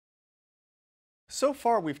So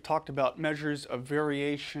far, we've talked about measures of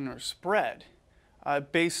variation or spread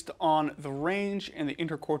based on the range and the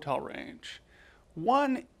interquartile range.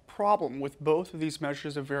 One problem with both of these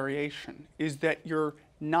measures of variation is that you're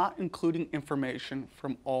not including information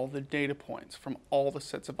from all the data points, from all the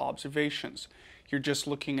sets of observations. You're just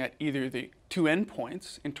looking at either the two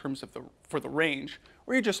endpoints in terms of for the range,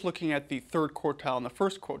 or you're just looking at the third quartile and the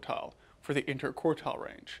first quartile for the interquartile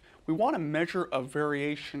range. We want a measure of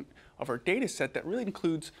variation of our data set that really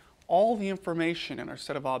includes all the information in our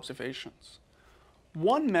set of observations.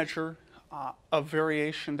 One measure of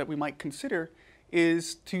variation that we might consider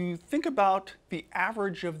is to think about the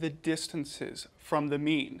average of the distances from the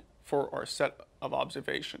mean for our set of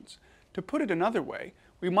observations. To put it another way,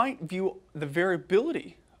 we might view the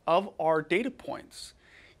variability of our data points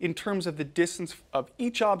in terms of the distance of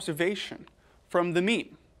each observation from the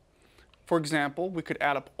mean. For example, we could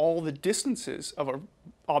add up all the distances of our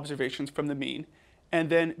observations from the mean and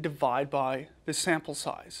then divide by the sample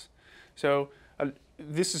size. So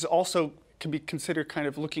this is also can be considered kind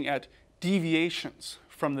of looking at deviations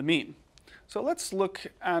from the mean. So let's look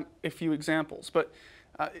at a few examples. But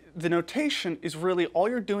the notation is really all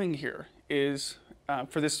you're doing here is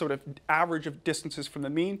for this sort of average of distances from the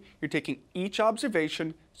mean, you're taking each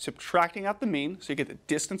observation, subtracting out the mean, so you get the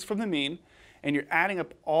distance from the mean, and you're adding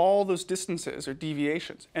up all those distances or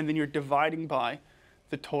deviations, and then you're dividing by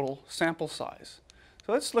the total sample size.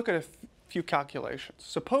 So let's look at a few calculations.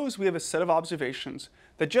 Suppose we have a set of observations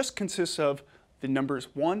that just consists of the numbers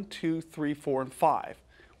 1, 2, 3, 4, and 5,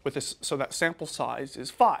 so that sample size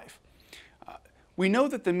is 5. We know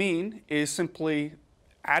that the mean is simply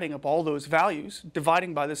adding up all those values,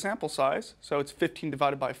 dividing by the sample size, so it's 15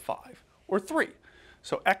 divided by 5, or 3.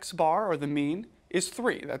 So x bar, or the mean, is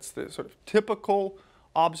 3. That's the sort of typical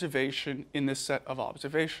observation in this set of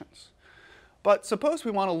observations. But suppose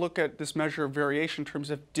we want to look at this measure of variation in terms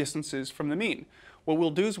of distances from the mean. What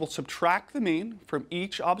we'll do is we'll subtract the mean from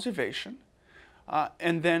each observation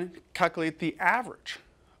and then calculate the average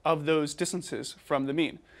of those distances from the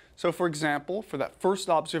mean. So for example, for that first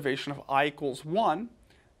observation of I equals 1,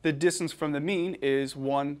 the distance from the mean is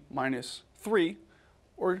 1 minus 3,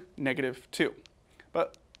 or negative 2.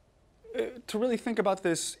 But to really think about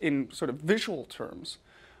this in sort of visual terms,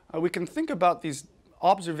 we can think about these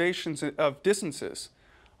observations of distances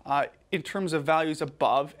in terms of values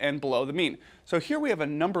above and below the mean. So here we have a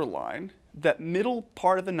number line. That middle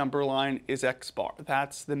part of the number line is x bar.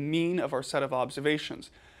 That's the mean of our set of observations.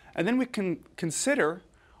 And then we can consider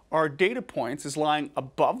our data points as lying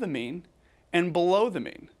above the mean and below the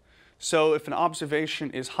mean. So if an observation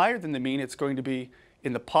is higher than the mean, it's going to be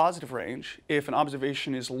in the positive range. If an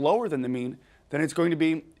observation is lower than the mean, then it's going to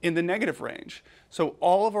be in the negative range. So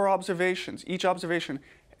all of our observations, each observation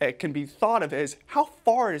can be thought of as how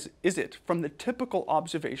far is it from the typical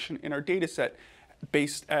observation in our data set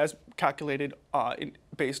as calculated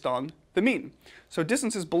based on the mean. So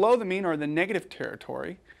distances below the mean are in the negative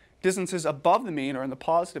territory. Distances above the mean are in the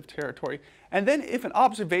positive territory. And then if an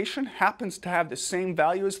observation happens to have the same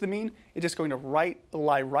value as the mean, it's just going to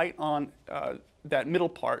lie right on that middle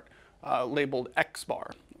part labeled x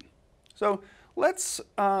bar. So let's,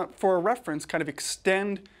 for a reference, kind of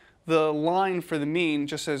extend the line for the mean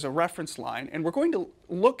just as a reference line. And we're going to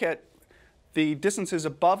look at the distances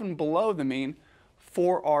above and below the mean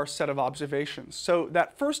for our set of observations. So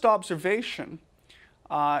that first observation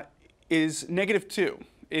is negative 2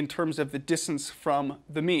 in terms of the distance from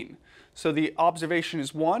the mean. So the observation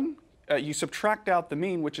is 1. You subtract out the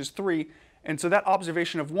mean, which is 3. And so that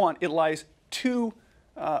observation of 1, it lies 2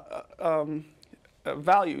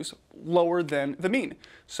 values lower than the mean.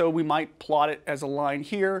 So we might plot it as a line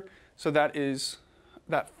here. So that is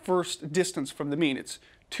that first distance from the mean. It's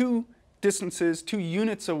 2 distances, 2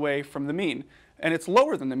 units away from the mean. And it's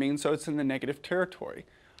lower than the mean, so it's in the negative territory.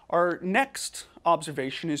 Our next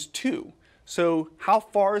observation is 2. So how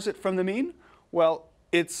far is it from the mean? Well,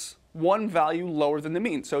 it's 1 value lower than the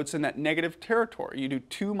mean, so it's in that negative territory. You do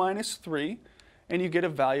 2 minus 3, and you get a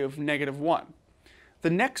value of negative 1. The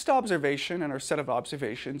next observation in our set of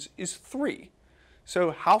observations is 3. So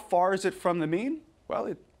how far is it from the mean?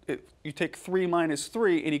 Well, you take 3 minus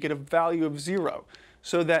 3, and you get a value of 0.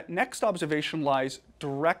 So that next observation lies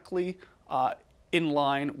directly in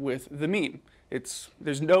line with the mean.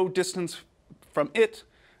 There's no distance from it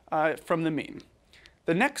from the mean.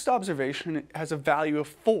 The next observation has a value of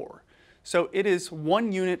 4. So it is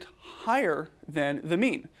 1 unit higher than the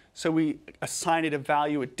mean. So we assign it a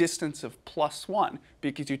value, a distance of plus 1,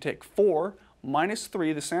 because you take 4 minus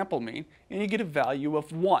 3, the sample mean, and you get a value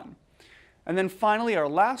of 1. And then finally, our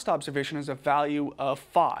last observation is a value of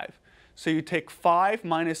 5. So you take 5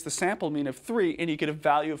 minus the sample mean of 3, and you get a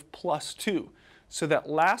value of +2. So that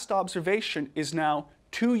last observation is now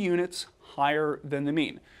 2 units higher than the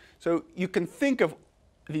mean. So you can think of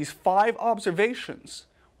these 5 observations.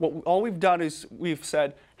 All we've done is we've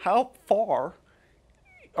said how far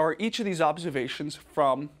are each of these observations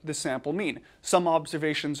from the sample mean. Some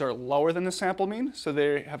observations are lower than the sample mean, so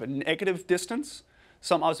they have a negative distance.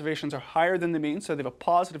 Some observations are higher than the mean, so they have a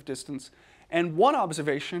positive distance. And one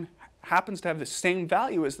observation happens to have the same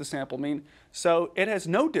value as the sample mean, so it has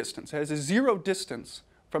no distance. It has a 0 distance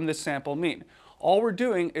from the sample mean. All we're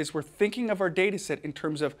doing is we're thinking of our data set in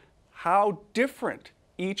terms of how different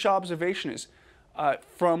each observation is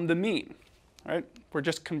from the mean. Right? We're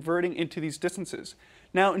just converting into these distances.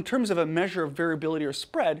 Now, in terms of a measure of variability or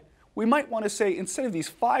spread, we might want to say instead of these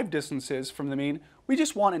 5 distances from the mean, we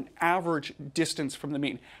just want an average distance from the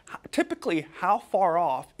mean. Typically, how far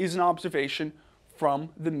off is an observation from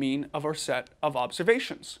the mean of our set of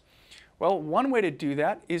observations? Well, one way to do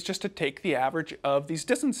that is just to take the average of these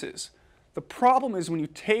distances. The problem is when you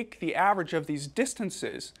take the average of these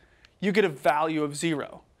distances, you get a value of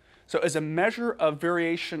 0. So as a measure of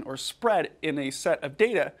variation or spread in a set of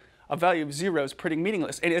data, a value of 0 is pretty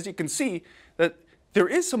meaningless. And as you can see, that there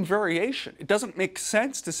is some variation. It doesn't make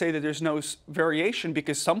sense to say that there's no variation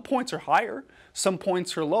because some points are higher, some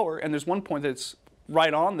points are lower, and there's one point that's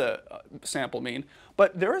right on the sample mean.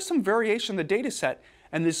 But there is some variation in the data set,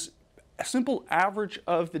 and this simple average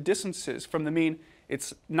of the distances from the mean,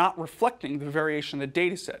 it's not reflecting the variation in the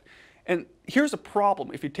data set. And here's a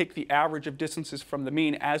problem. If you take the average of distances from the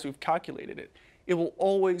mean as we've calculated it, it will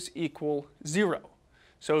always equal 0.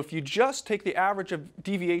 So if you just take the average of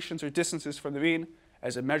deviations or distances from the mean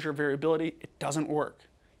as a measure of variability, it doesn't work.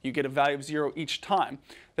 You get a value of 0 each time.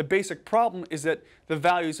 The basic problem is that the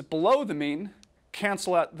values below the mean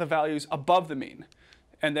cancel out the values above the mean.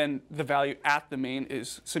 And then the value at the mean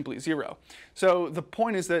is simply 0. So the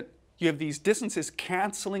point is that you have these distances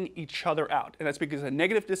canceling each other out. And that's because the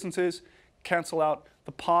negative distances cancel out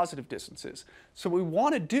the positive distances. So what we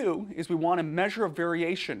want to do is we want to measure a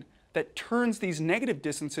variation that turns these negative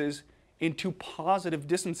distances into positive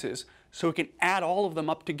distances so we can add all of them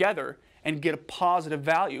up together and get a positive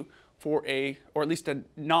value for a, or at least a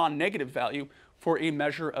non-negative value for a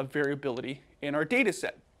measure of variability in our data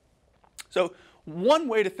set. So one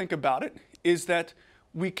way to think about it is that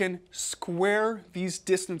we can square these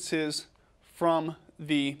distances from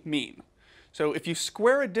the mean. So if you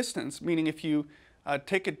square a distance, meaning if you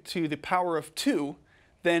take it to the power of 2,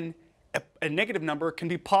 then a negative number can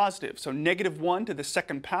be positive. So -1 to the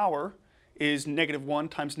second power is -1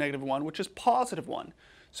 times -1, which is +1.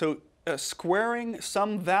 So squaring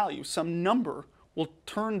some value, some number, will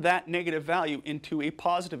turn that negative value into a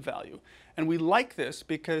positive value. And we like this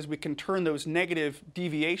because we can turn those negative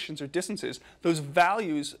deviations or distances, those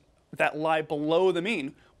values that lie below the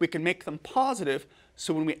mean, we can make them positive.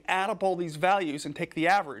 So when we add up all these values and take the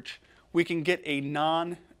average, we can get a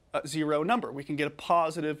non-zero number. We can get a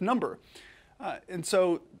positive number. And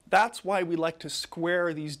so that's why we like to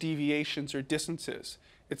square these deviations or distances.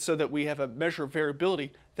 It's so that we have a measure of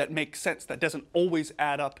variability that makes sense, that doesn't always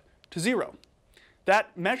add up to 0.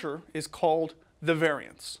 That measure is called the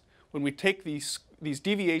variance. When we take these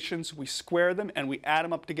deviations, we square them and we add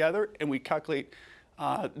them up together and we calculate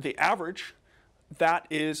the average, that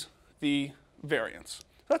is the variance.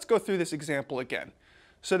 Let's go through this example again.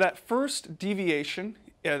 So that first deviation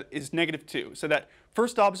is -2. So that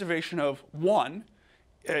first observation of 1,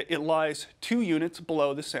 it lies 2 units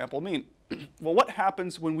below the sample mean. Well, what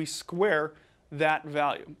happens when we square that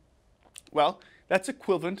value? Well, that's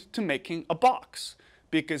equivalent to making a box,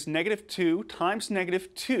 because -2 times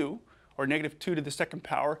 -2, or -2 to the second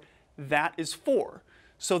power, that is 4.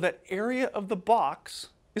 So that area of the box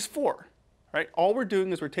is 4. Right? All we're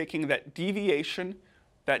doing is we're taking that deviation,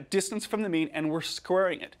 that distance from the mean, and we're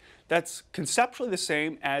squaring it. That's conceptually the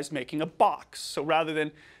same as making a box. So rather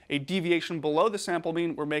than a deviation below the sample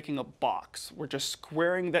mean, we're making a box. We're just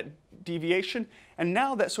squaring that deviation, and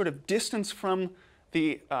now that sort of distance from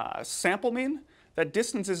the sample mean, that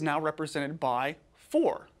distance is now represented by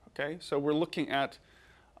 4. Okay? So we're looking at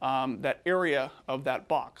that area of that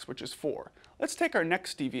box, which is 4. Let's take our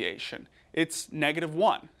next deviation. It's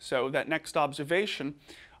 -1. So that next observation,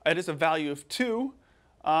 it is a value of 2,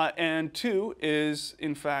 and 2 is,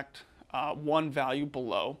 in fact, 1 value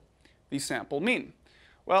below the sample mean.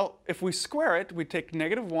 Well, if we square it, we take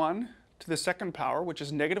 -1 to the second power, which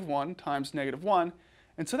is -1 times -1,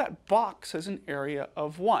 and so that box has an area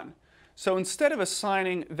of 1. So instead of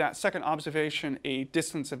assigning that second observation a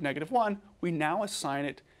distance of -1, we now assign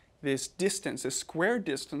it this distance, a square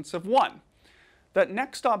distance of 1. that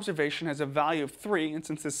next observation has a value of 3, and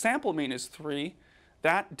since the sample mean is 3,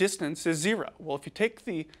 that distance is 0. Well, if you take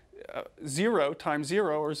the 0 times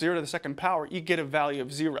 0, or 0 to the second power, you get a value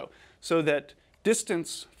of 0. So that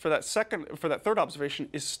distance for that third observation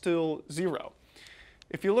is still 0.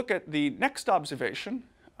 If you look at the next observation,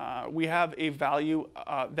 we have a value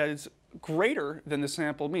that is greater than the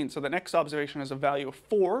sample mean. So the next observation has a value of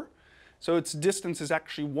 4. So its distance is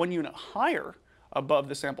actually 1 unit higher above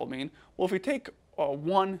the sample mean. Well, if we take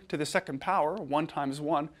 1 to the second power, 1 times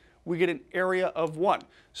 1, we get an area of 1.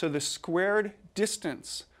 So the squared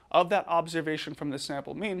distance of that observation from the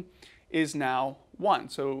sample mean is now 1.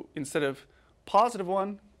 So instead of positive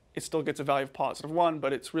 1, it still gets a value of positive 1,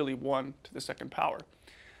 but it's really 1 to the second power.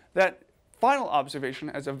 That final observation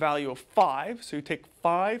has a value of 5. So you take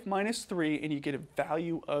 5 minus 3, and you get a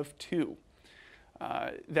value of 2.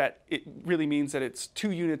 That it really means that it's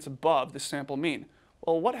 2 units above the sample mean.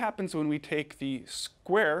 Well, what happens when we take the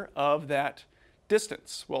square of that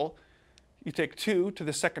distance? Well, you take 2 to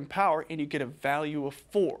the second power, and you get a value of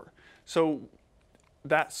 4. So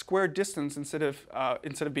that squared distance, instead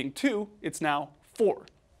of being 2, it's now 4.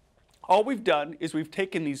 All we've done is we've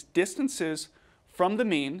taken these distances from the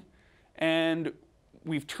mean, and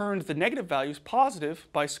we've turned the negative values positive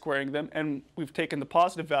by squaring them, and we've taken the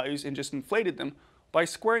positive values and just inflated them by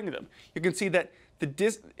squaring them. You can see that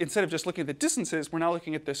instead of just looking at the distances, we're now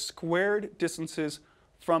looking at the squared distances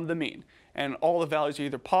from the mean. And all the values are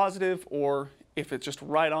either positive, or if it's just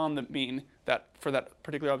right on the mean, that for that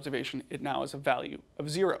particular observation, it now has a value of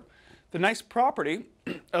 0. The nice property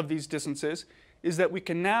of these distances is that we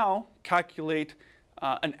can now calculate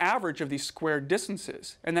an average of these squared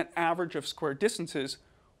distances, and that average of squared distances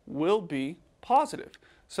will be positive.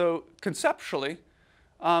 So conceptually,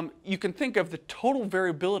 you can think of the total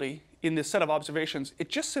variability in this set of observations.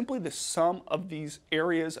 It's just simply the sum of these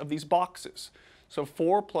areas of these boxes. So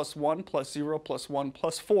 4 plus 1 plus 0 plus 1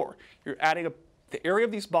 plus 4. You're adding up the area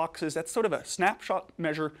of these boxes. That's sort of a snapshot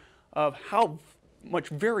measure of how much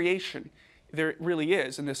variation there really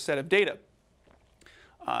is in this set of data.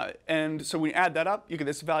 And so when you add that up, you get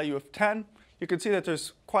this value of 10. You can see that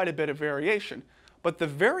there's quite a bit of variation. But the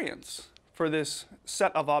variance for this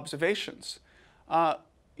set of observations,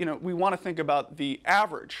 we want to think about the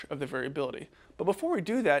average of the variability. But before we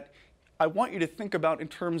do that, I want you to think about in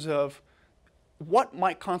terms of what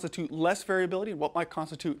might constitute less variability and what might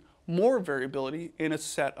constitute more variability in a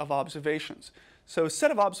set of observations. So a set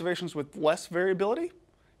of observations with less variability,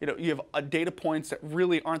 you have data points that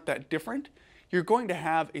really aren't that different, you're going to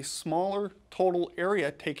have a smaller total area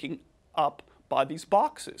taken up by these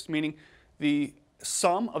boxes, meaning the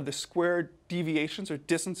sum of the squared deviations or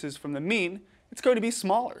distances from the mean, it's going to be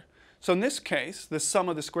smaller. So in this case, the sum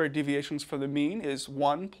of the squared deviations from the mean is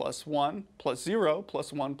 1 plus 1 plus 0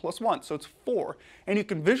 plus 1 plus 1. So it's 4. And you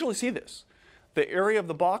can visually see this. The area of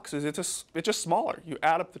the boxes, it's just smaller. You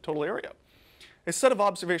add up the total area. A set of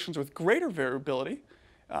observations with greater variability,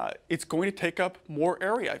 it's going to take up more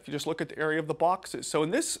area if you just look at the area of the boxes. So in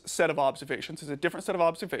this set of observations, it's a different set of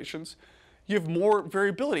observations, you have more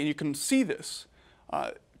variability. You can see this.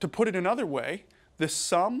 To put it another way, the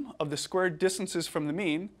sum of the squared distances from the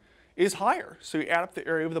mean is higher. So you add up the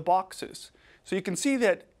area of the boxes. So you can see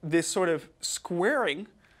that this sort of squaring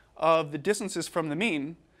of the distances from the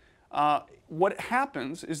mean, what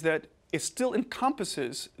happens is that it still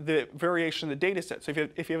encompasses the variation in the data set. So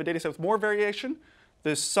if you have a data set with more variation,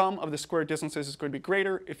 the sum of the squared distances is going to be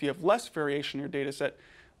greater. If you have less variation in your data set,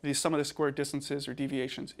 the sum of the squared distances or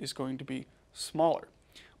deviations is going to be smaller.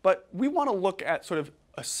 But we want to look at sort of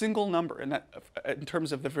a single number in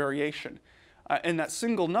terms of the variation. And that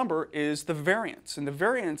single number is the variance. And the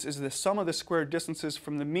variance is the sum of the squared distances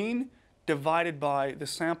from the mean divided by the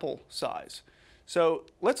sample size. So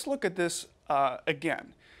let's look at this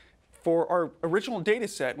again. For our original data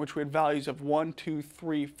set, in which we had values of 1, 2,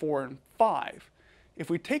 3, 4, and 5, if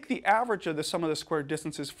we take the average of the sum of the squared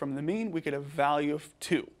distances from the mean, we get a value of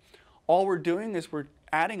 2. All we're doing is we're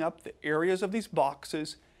adding up the areas of these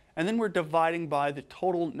boxes, and then we're dividing by the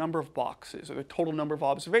total number of boxes, or the total number of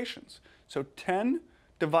observations. So 10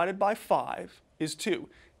 divided by 5 is 2.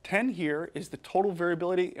 10 here is the total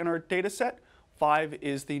variability in our data set. 5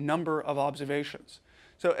 is the number of observations.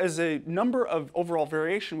 So as a number of overall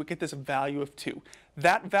variation, we get this value of 2.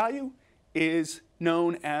 That value is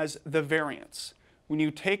known as the variance. When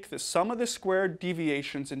you take the sum of the squared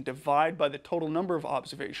deviations and divide by the total number of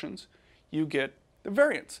observations, you get the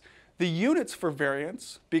variance. The units for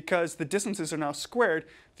variance, because the distances are now squared,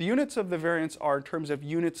 the units of the variance are in terms of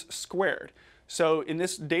units squared. So in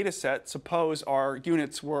this data set, suppose our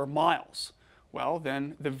units were miles. Well,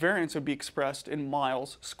 then the variance would be expressed in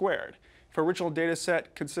miles squared. If our original data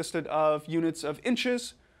set consisted of units of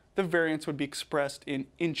inches, the variance would be expressed in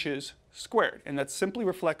inches squared. And that simply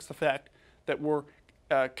reflects the fact that we're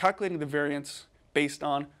calculating the variance based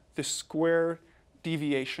on the square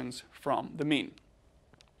deviations from the mean.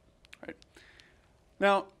 Right.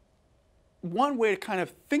 Now, one way to kind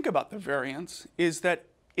of think about the variance is that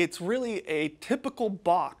it's really a typical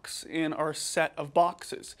box in our set of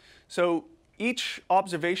boxes. So each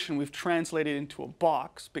observation we've translated into a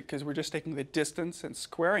box because we're just taking the distance and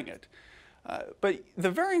squaring it. But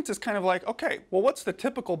the variance is kind of like, okay, well, what's the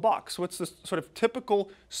typical box? What's the sort of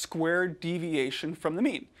typical squared deviation from the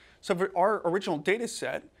mean? So for our original data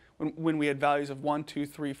set, when we had values of 1, 2,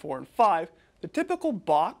 3, 4, and 5, the typical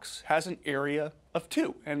box has an area of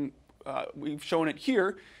 2. And we've shown it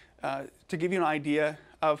here to give you an idea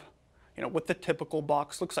of what the typical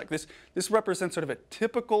box looks like. This represents sort of a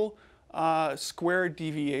typical square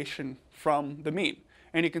deviation from the mean.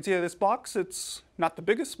 And you can see that this box, it's not the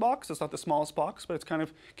biggest box, it's not the smallest box, but it's kind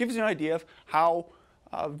of gives you an idea of how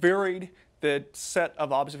varied the set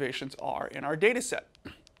of observations are in our data set.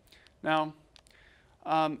 Now,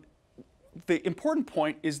 the important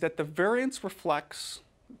point is that the variance reflects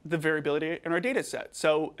the variability in our data set.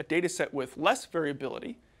 So a data set with less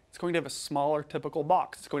variability, it's going to have a smaller typical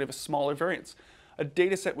box. It's going to have a smaller variance. A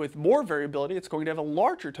data set with more variability, it's going to have a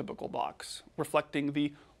larger typical box, reflecting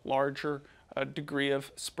the larger degree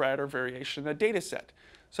of spread or variation in the data set.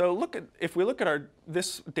 So if we look at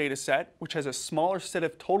this data set, which has a smaller set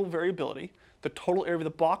of total variability, the total area of the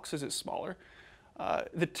boxes is smaller.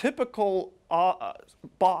 The typical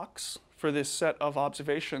box for this set of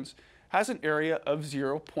observations has an area of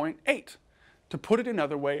 0.8. To put it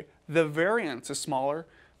another way, the variance is smaller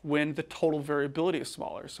when the total variability is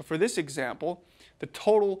smaller. So for this example, the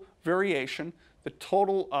total variation, the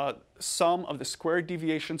total sum of the squared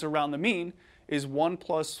deviations around the mean is 1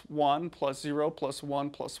 plus 1 plus 0 plus 1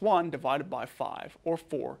 plus 1 divided by 5, or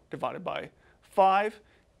 4 divided by 5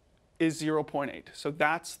 is 0.8. So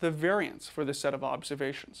that's the variance for this set of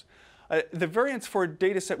observations. The variance for a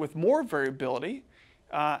data set with more variability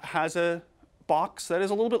has a box that is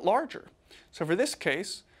a little bit larger. So for this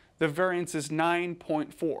case, the variance is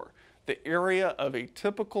 9.4. The area of a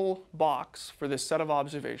typical box for this set of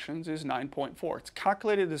observations is 9.4. It's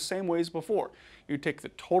calculated the same way as before. You take the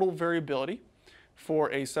total variability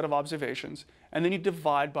for a set of observations, and then you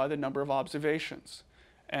divide by the number of observations.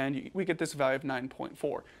 And we get this value of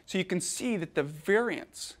 9.4. So you can see that the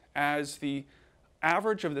variance as the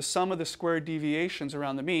average of the sum of the squared deviations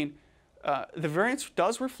around the mean, the variance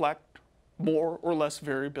does reflect more or less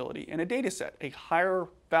variability in a data set. A higher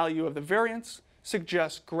value of the variance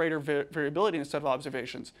suggests greater variability in a set of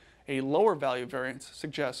observations. A lower value of variance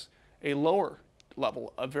suggests a lower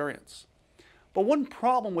level of variance. But one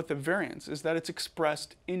problem with the variance is that it's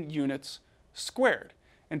expressed in units squared.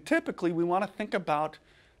 And typically we want to think about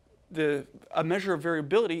a measure of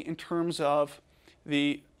variability in terms of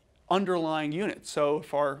the underlying units. So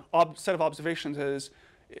if our set of observations is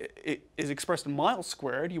expressed in miles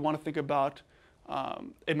squared, you want to think about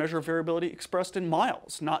a measure of variability expressed in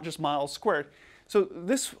miles, not just miles squared. So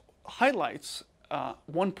this highlights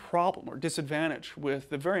one problem or disadvantage with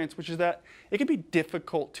the variance, which is that it can be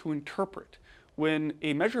difficult to interpret. When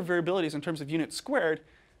a measure of variability is in terms of units squared,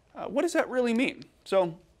 what does that really mean?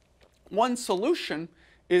 So one solution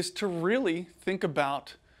is to really think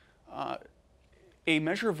about a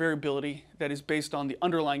measure of variability that is based on the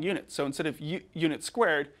underlying units. So instead of units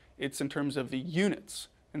squared, it's in terms of the units.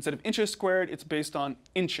 Instead of inches squared, it's based on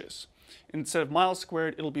inches. Instead of miles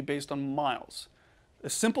squared, it'll be based on miles. A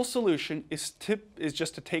simple solution is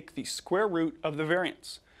just to take the square root of the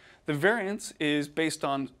variance. The variance is based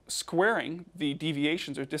on squaring the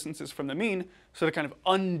deviations or distances from the mean. So to kind of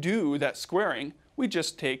undo that squaring, we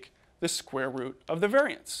just take the square root of the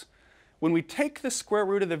variance. When we take the square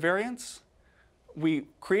root of the variance, we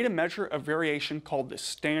create a measure of variation called the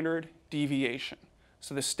standard deviation.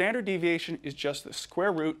 So the standard deviation is just the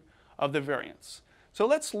square root of the variance. So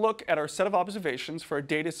let's look at our set of observations for a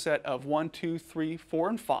data set of 1, 2, 3, 4,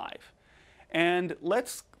 and 5. And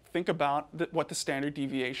let's think about what the standard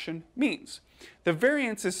deviation means. The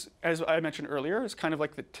variance is, as I mentioned earlier, is kind of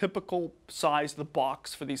like the typical size of the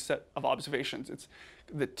box for these set of observations. It's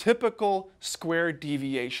the typical square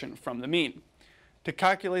deviation from the mean. To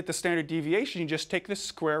calculate the standard deviation, you just take the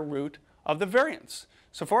square root of the variance.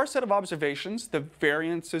 So for our set of observations, the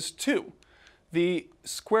variance is 2. The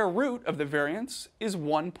square root of the variance is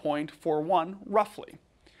 1.41 roughly.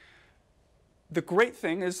 The great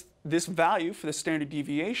thing is this value for the standard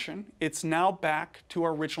deviation, it's now back to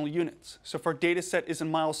our original units. So if our data set is in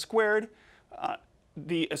miles squared,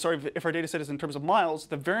 if our data set is in terms of miles,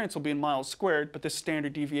 the variance will be in miles squared, but the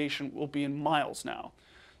standard deviation will be in miles now.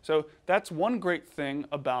 So that's one great thing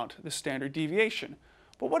about the standard deviation.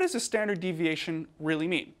 But what does the standard deviation really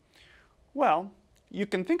mean? Well, you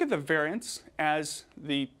can think of the variance as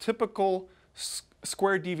the typical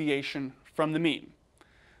square deviation from the mean.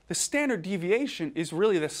 The standard deviation is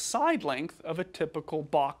really the side length of a typical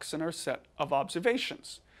box in our set of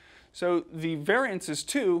observations. So the variance is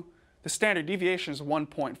 2, the standard deviation is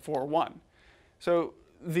 1.41. So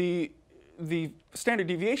the standard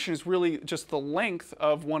deviation is really just the length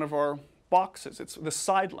of one of our boxes. It's the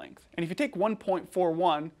side length. And if you take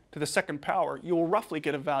 1.41 to the second power, you will roughly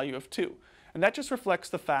get a value of 2. And that just reflects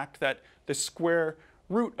the fact that the square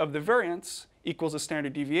root of the variance equals the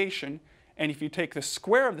standard deviation. And if you take the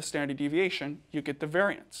square of the standard deviation, you get the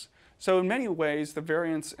variance. So in many ways, the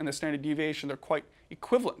variance and the standard deviation are quite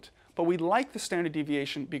equivalent. But we like the standard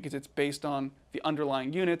deviation because it's based on the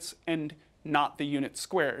underlying units and not the unit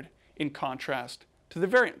squared, in contrast to the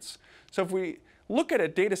variance. So if we look at a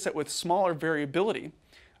data set with smaller variability,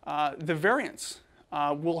 the variance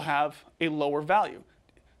will have a lower value.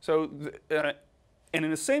 So, and in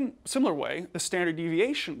the similar way, the standard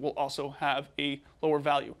deviation will also have a lower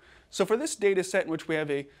value. So for this data set in which we have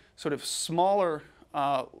a sort of smaller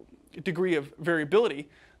degree of variability,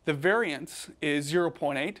 the variance is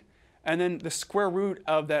 0.8, and then the square root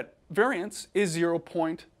of that variance is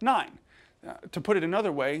 0.9. To put it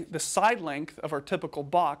another way, the side length of our typical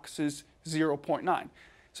box is 0.9.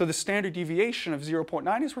 So the standard deviation of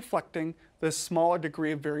 0.9 is reflecting the smaller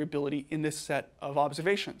degree of variability in this set of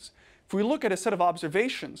observations. If we look at a set of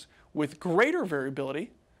observations with greater variability,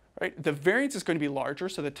 right, the variance is going to be larger.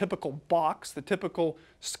 So the typical box, the typical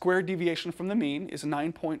square deviation from the mean is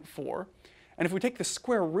 9.4. And if we take the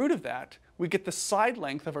square root of that, we get the side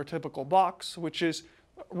length of our typical box, which is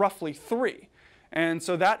roughly 3. And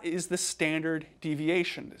so that is the standard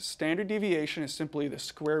deviation. The standard deviation is simply the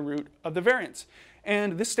square root of the variance.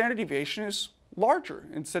 And this standard deviation is larger.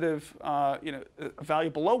 Instead of a value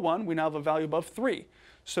below 1, we now have a value above 3.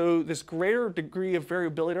 So this greater degree of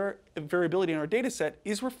variability in our data set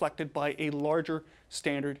is reflected by a larger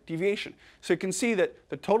standard deviation. So you can see that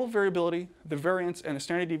the total variability, the variance, and the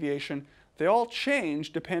standard deviation, they all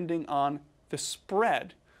change depending on the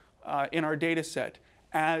spread in our data set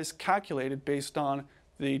as calculated based on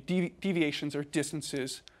the deviations or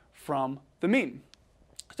distances from the mean.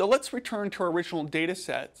 So let's return to our original data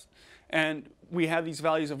sets, and we have these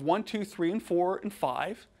values of 1, 2, 3, and 4, and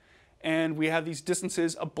 5, and we have these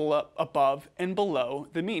distances above and below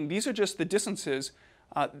the mean. These are just the distances,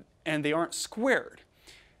 and they aren't squared.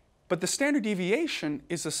 But the standard deviation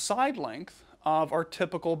is the side length of our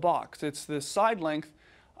typical box. It's the side length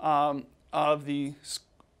of the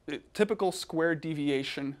typical square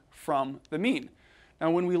deviation from the mean. Now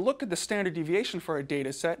when we look at the standard deviation for our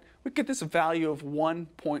data set, we get this value of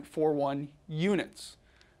 1.41 units.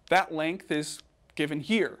 That length is given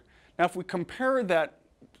here. Now if we compare that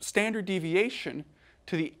standard deviation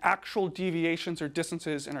to the actual deviations or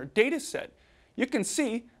distances in our data set, you can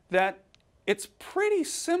see that it's pretty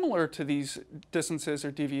similar to these distances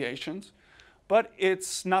or deviations, but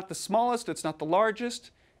it's not the smallest, it's not the largest.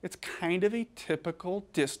 It's kind of a typical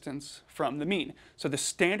distance from the mean. So the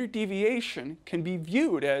standard deviation can be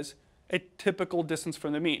viewed as a typical distance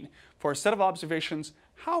from the mean. For a set of observations,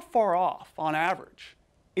 how far off, on average,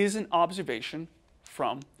 is an observation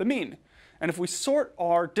from the mean? And if we sort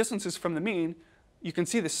our distances from the mean, you can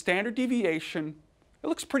see the standard deviation, it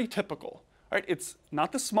looks pretty typical. Right? It's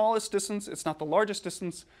not the smallest distance, it's not the largest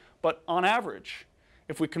distance, but on average,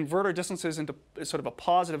 if we convert our distances into sort of a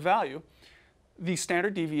positive value, the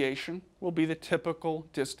standard deviation will be the typical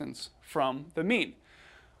distance from the mean.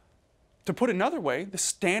 To put another way, the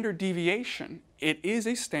standard deviation, it is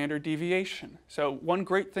a standard deviation. So one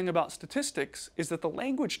great thing about statistics is that the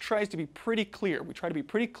language tries to be pretty clear. We try to be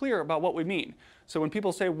pretty clear about what we mean. So when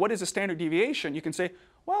people say, what is a standard deviation? You can say,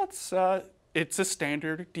 well, it's a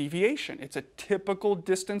standard deviation. It's a typical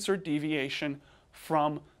distance or deviation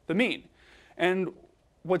from the mean. And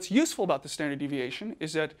what's useful about the standard deviation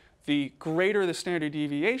is that the greater the standard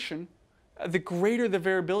deviation, the greater the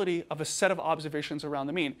variability of a set of observations around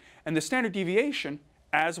the mean. And the standard deviation,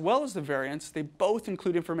 as well as the variance, they both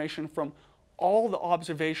include information from all the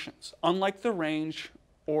observations. Unlike the range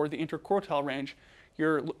or the interquartile range,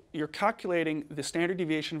 you're calculating the standard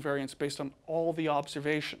deviation variance based on all the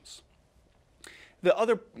observations. The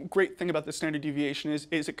other great thing about the standard deviation is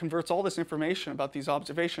it converts all this information about these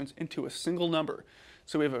observations into a single number.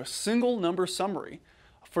 So we have a single number summary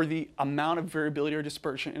for the amount of variability or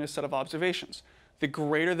dispersion in a set of observations. The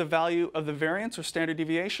greater the value of the variance or standard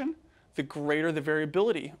deviation, the greater the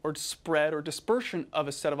variability or spread or dispersion of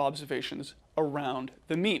a set of observations around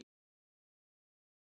the mean.